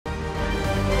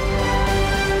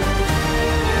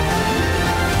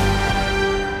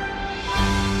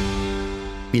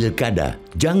Pilkada,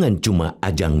 jangan cuma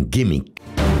ajang gimik.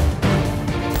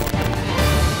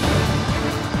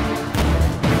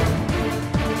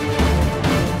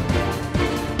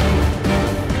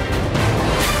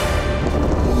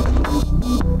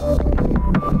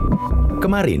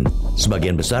 Kemarin,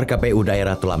 sebagian besar KPU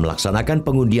daerah telah melaksanakan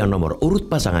pengundian nomor urut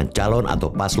pasangan calon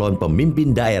atau paslon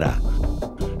pemimpin daerah.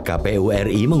 KPU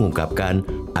RI mengungkapkan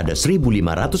ada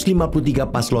 1.553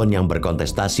 paslon yang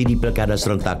berkontestasi di Pilkada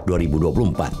Serentak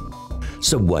 2024.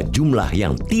 Sebuah jumlah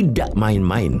yang tidak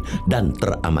main-main dan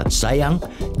teramat sayang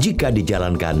jika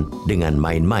dijalankan dengan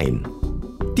main-main.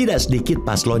 Tidak sedikit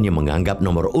paslon yang menganggap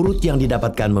nomor urut yang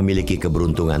didapatkan memiliki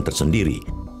keberuntungan tersendiri.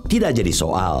 Tidak jadi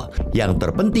soal. Yang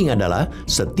terpenting adalah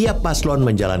setiap paslon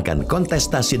menjalankan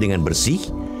kontestasi dengan bersih,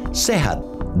 sehat,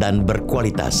 dan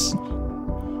berkualitas.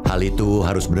 Hal itu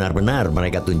harus benar-benar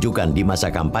mereka tunjukkan di masa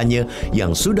kampanye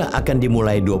yang sudah akan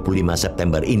dimulai 25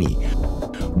 September ini.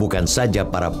 Bukan saja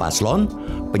para paslon,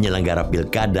 penyelenggara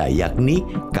pilkada yakni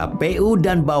KPU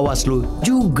dan Bawaslu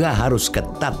juga harus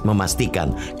ketat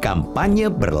memastikan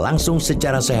kampanye berlangsung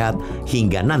secara sehat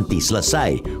hingga nanti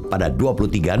selesai pada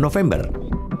 23 November.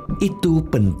 Itu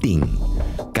penting,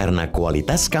 karena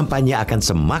kualitas kampanye akan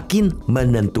semakin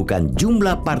menentukan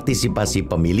jumlah partisipasi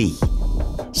pemilih.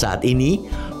 Saat ini,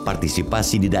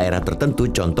 partisipasi di daerah tertentu,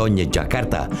 contohnya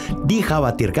Jakarta,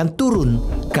 dikhawatirkan turun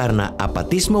karena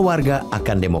apatisme warga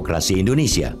akan demokrasi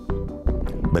Indonesia.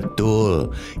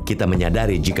 Betul, kita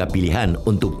menyadari jika pilihan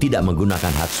untuk tidak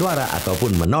menggunakan hak suara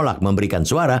ataupun menolak memberikan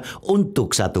suara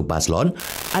untuk satu paslon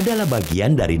adalah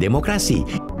bagian dari demokrasi.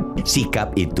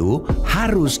 Sikap itu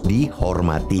harus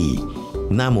dihormati.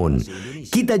 Namun,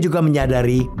 kita juga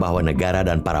menyadari bahwa negara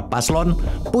dan para paslon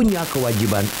punya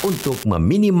kewajiban untuk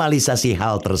meminimalisasi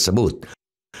hal tersebut.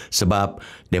 Sebab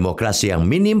demokrasi yang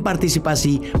minim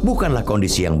partisipasi bukanlah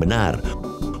kondisi yang benar.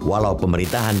 Walau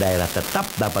pemerintahan daerah tetap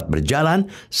dapat berjalan,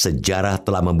 sejarah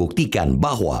telah membuktikan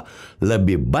bahwa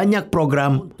lebih banyak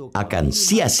program akan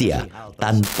sia-sia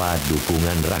tanpa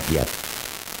dukungan rakyat.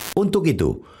 Untuk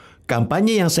itu,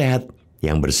 kampanye yang sehat,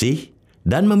 yang bersih,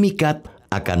 dan memikat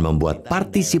akan membuat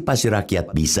partisipasi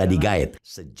rakyat bisa digait.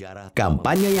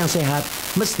 Kampanye yang sehat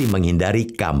mesti menghindari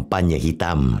kampanye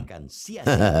hitam.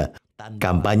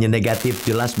 Kampanye negatif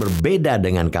jelas berbeda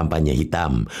dengan kampanye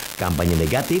hitam. Kampanye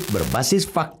negatif berbasis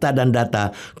fakta dan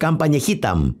data. Kampanye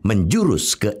hitam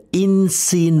menjurus ke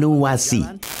insinuasi,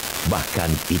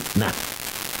 bahkan fitnah.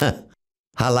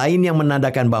 Hal lain yang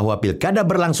menandakan bahwa pilkada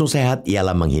berlangsung sehat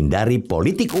ialah menghindari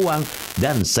politik uang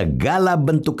dan segala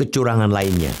bentuk kecurangan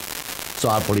lainnya.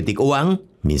 Soal politik uang,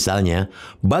 misalnya,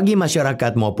 bagi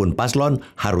masyarakat maupun paslon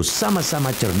harus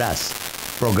sama-sama cerdas.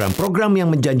 Program-program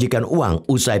yang menjanjikan uang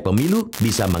usai pemilu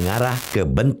bisa mengarah ke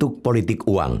bentuk politik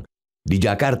uang. Di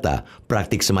Jakarta,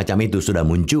 praktik semacam itu sudah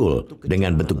muncul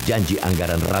dengan bentuk janji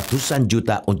anggaran ratusan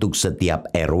juta untuk setiap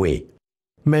RW.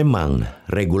 Memang,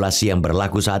 regulasi yang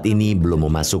berlaku saat ini belum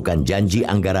memasukkan janji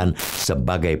anggaran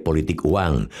sebagai politik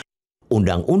uang.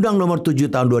 Undang-Undang Nomor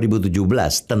 7 Tahun 2017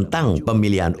 tentang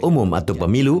pemilihan umum atau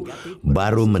pemilu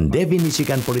baru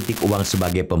mendefinisikan politik uang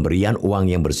sebagai pemberian uang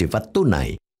yang bersifat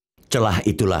tunai. Celah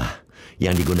itulah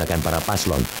yang digunakan para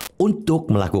paslon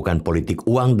untuk melakukan politik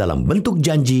uang dalam bentuk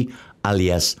janji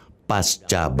alias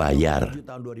pasca bayar.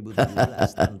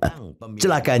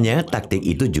 Celakanya, taktik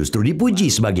itu justru dipuji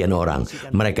sebagian orang.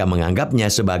 Mereka menganggapnya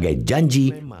sebagai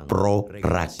janji pro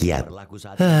rakyat.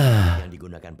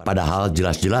 Padahal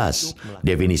jelas-jelas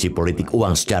definisi politik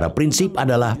uang secara prinsip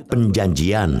adalah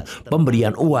penjanjian,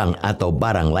 pemberian uang atau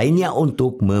barang lainnya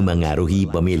untuk memengaruhi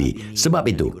pemilih. Sebab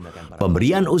itu,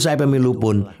 pemberian usai pemilu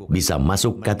pun bisa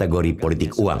masuk kategori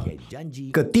politik uang.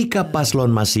 Ketika paslon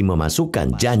masih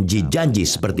memasukkan janji-janji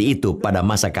seperti itu pada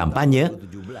masa kampanye,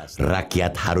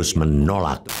 rakyat harus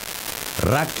menolak.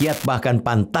 Rakyat bahkan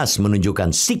pantas menunjukkan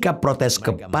sikap protes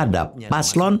kepada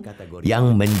paslon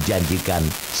yang menjanjikan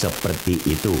seperti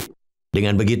itu.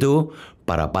 Dengan begitu,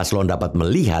 para paslon dapat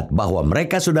melihat bahwa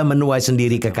mereka sudah menuai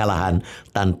sendiri kekalahan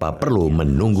tanpa perlu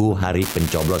menunggu hari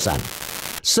pencoblosan.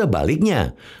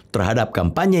 Sebaliknya, terhadap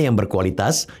kampanye yang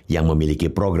berkualitas, yang memiliki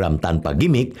program tanpa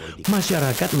gimik,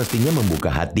 masyarakat mestinya membuka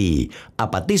hati.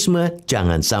 Apatisme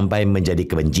jangan sampai menjadi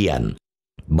kebencian.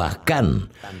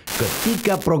 Bahkan,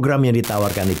 ketika program yang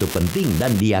ditawarkan itu penting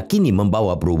dan diyakini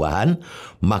membawa perubahan,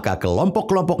 maka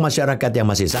kelompok-kelompok masyarakat yang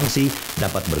masih sangsi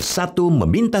dapat bersatu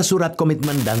meminta surat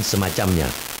komitmen dan semacamnya.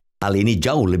 Hal ini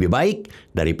jauh lebih baik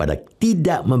daripada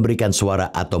tidak memberikan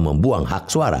suara atau membuang hak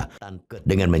suara.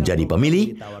 Dengan menjadi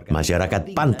pemilih,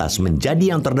 masyarakat pantas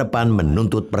menjadi yang terdepan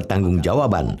menuntut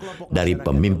pertanggungjawaban dari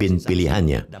pemimpin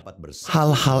pilihannya.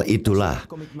 Hal-hal itulah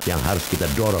yang harus kita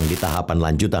dorong di tahapan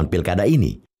lanjutan pilkada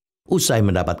ini. Usai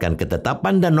mendapatkan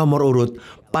ketetapan dan nomor urut,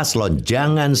 paslon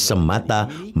jangan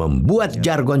semata membuat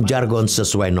jargon-jargon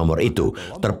sesuai nomor itu.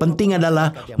 Terpenting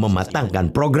adalah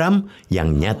mematangkan program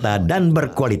yang nyata dan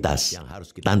berkualitas.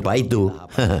 Tanpa itu,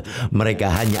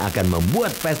 mereka hanya akan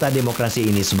membuat pesta demokrasi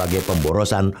ini sebagai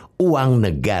pemborosan uang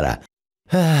negara.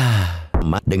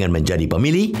 Dengan menjadi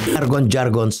pemilih,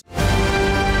 jargon-jargon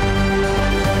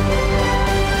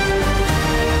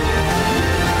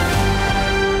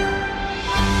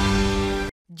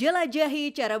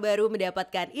jelajahi cara baru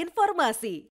mendapatkan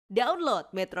informasi. Download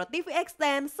MetroTV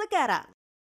Extend sekarang.